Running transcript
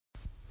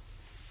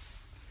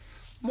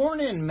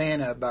Morning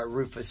Manna by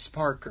Rufus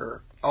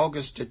Parker,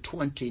 August the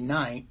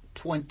 29th,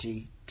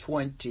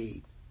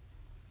 2020.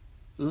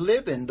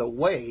 Living the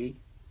way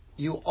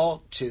you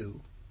ought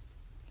to.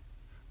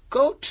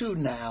 Go to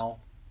now,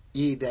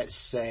 ye that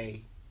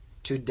say,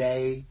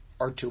 today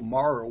or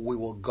tomorrow we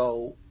will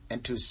go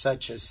into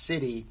such a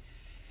city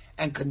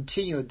and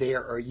continue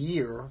there a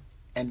year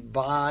and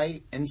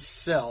buy and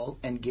sell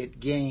and get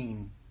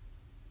gain.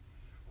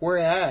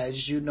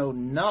 Whereas you know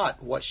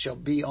not what shall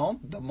be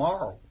on the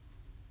morrow.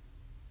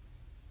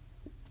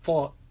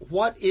 For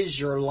what is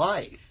your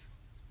life?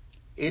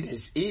 It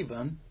is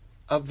even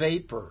a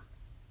vapor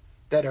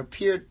that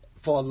appeared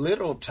for a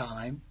little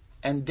time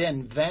and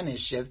then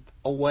vanisheth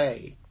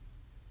away.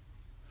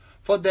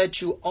 For that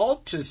you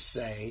ought to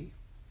say,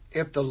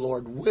 if the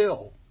Lord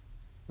will,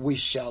 we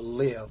shall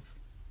live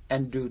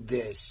and do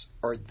this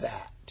or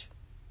that.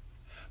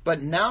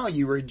 But now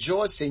you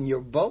rejoice in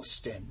your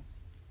boasting.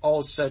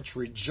 All such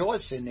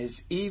rejoicing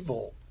is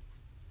evil.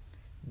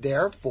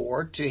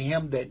 Therefore, to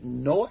him that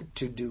knoweth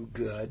to do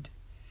good,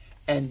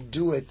 and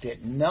doeth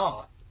it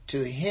not,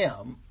 to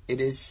him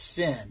it is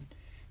sin.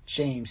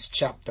 James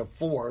chapter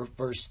 4,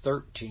 verse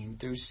 13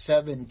 through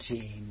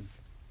 17.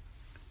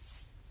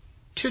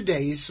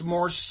 Today's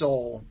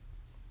morsel.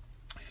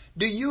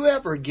 Do you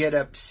ever get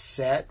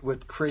upset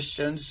with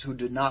Christians who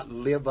do not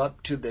live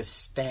up to the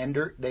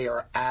standard they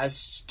are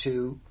asked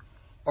to,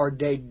 or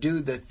they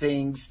do the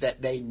things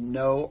that they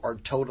know are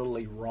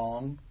totally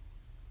wrong?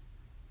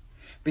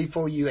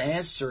 Before you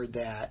answer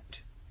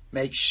that,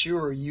 make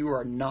sure you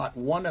are not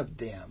one of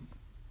them.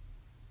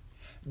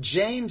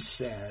 James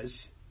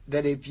says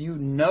that if you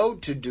know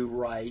to do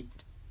right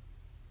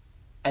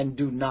and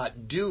do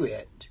not do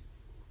it,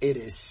 it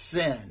is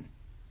sin.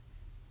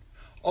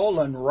 All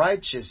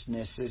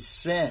unrighteousness is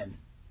sin.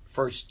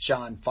 1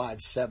 John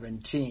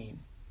 5:17.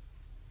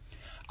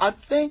 I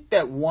think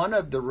that one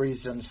of the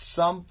reasons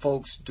some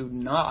folks do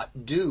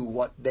not do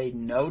what they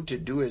know to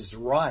do is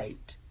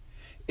right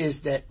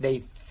is that they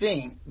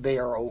think they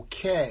are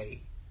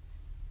okay.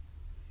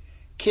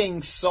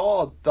 King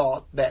Saul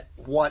thought that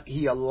what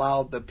he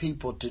allowed the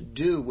people to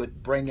do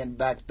with bringing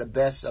back the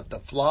best of the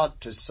flock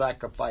to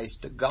sacrifice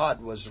to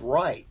God was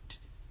right.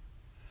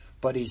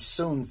 But he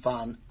soon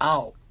found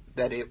out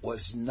that it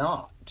was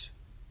not.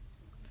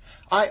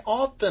 I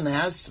often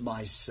ask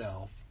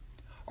myself,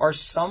 are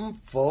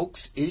some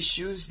folks'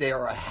 issues they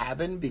are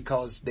having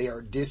because they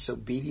are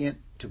disobedient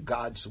to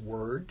God's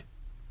word?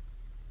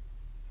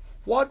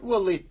 What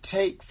will it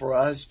take for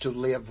us to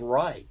live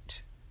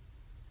right?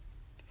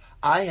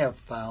 I have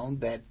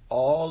found that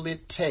all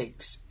it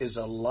takes is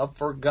a love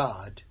for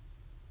God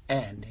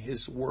and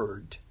His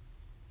Word.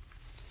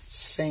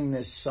 Sing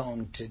this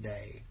song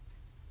today.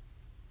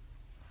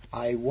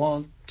 I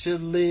want to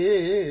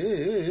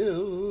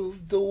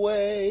live the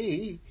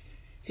way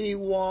He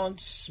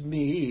wants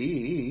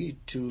me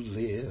to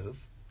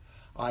live.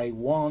 I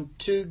want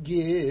to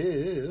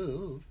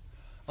give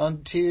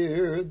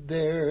until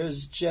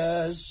there's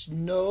just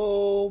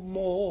no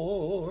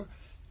more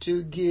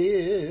to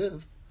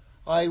give.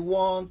 I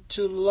want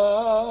to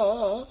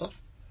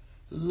love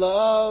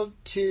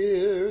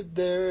till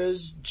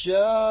there's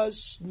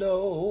just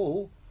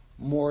no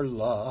more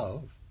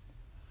love.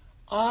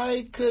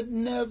 I could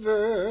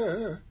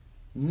never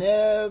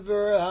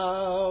outlove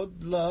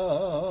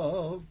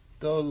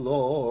the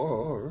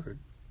Lord.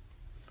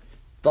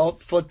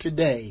 Thought for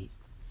today,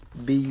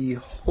 be ye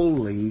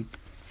holy,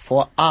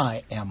 for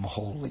I am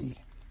holy.